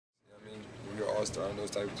all-star and those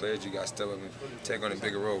type of players, you got to step up and take on a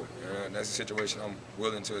bigger role. And that's a situation I'm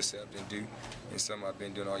willing to accept and do, and something I've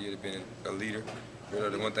been doing all year to be a leader.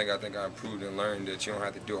 But the one thing I think I improved and learned that you don't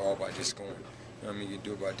have to do it all by just scoring. You know what I mean? You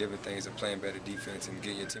do it by different things and playing better defense and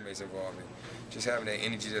getting your teammates involved and just having that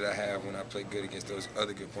energy that I have when I play good against those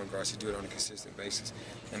other good point guards. You do it on a consistent basis,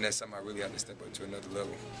 and that's something I really have to step up to another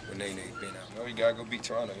level when they've been out. You know, we gotta go beat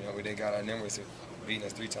Toronto. You know, they got our numbers of beating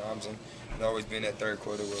us 3 times, and it always been that third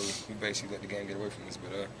quarter where we basically let the game get away from us.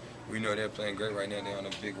 But we know they're playing great right now. They're on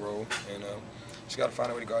a big roll, and just gotta find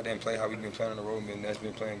a way to go out there and play how we've been playing on the road. And that's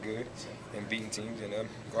been playing good and beating teams, and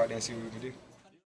go out there and see what we can do.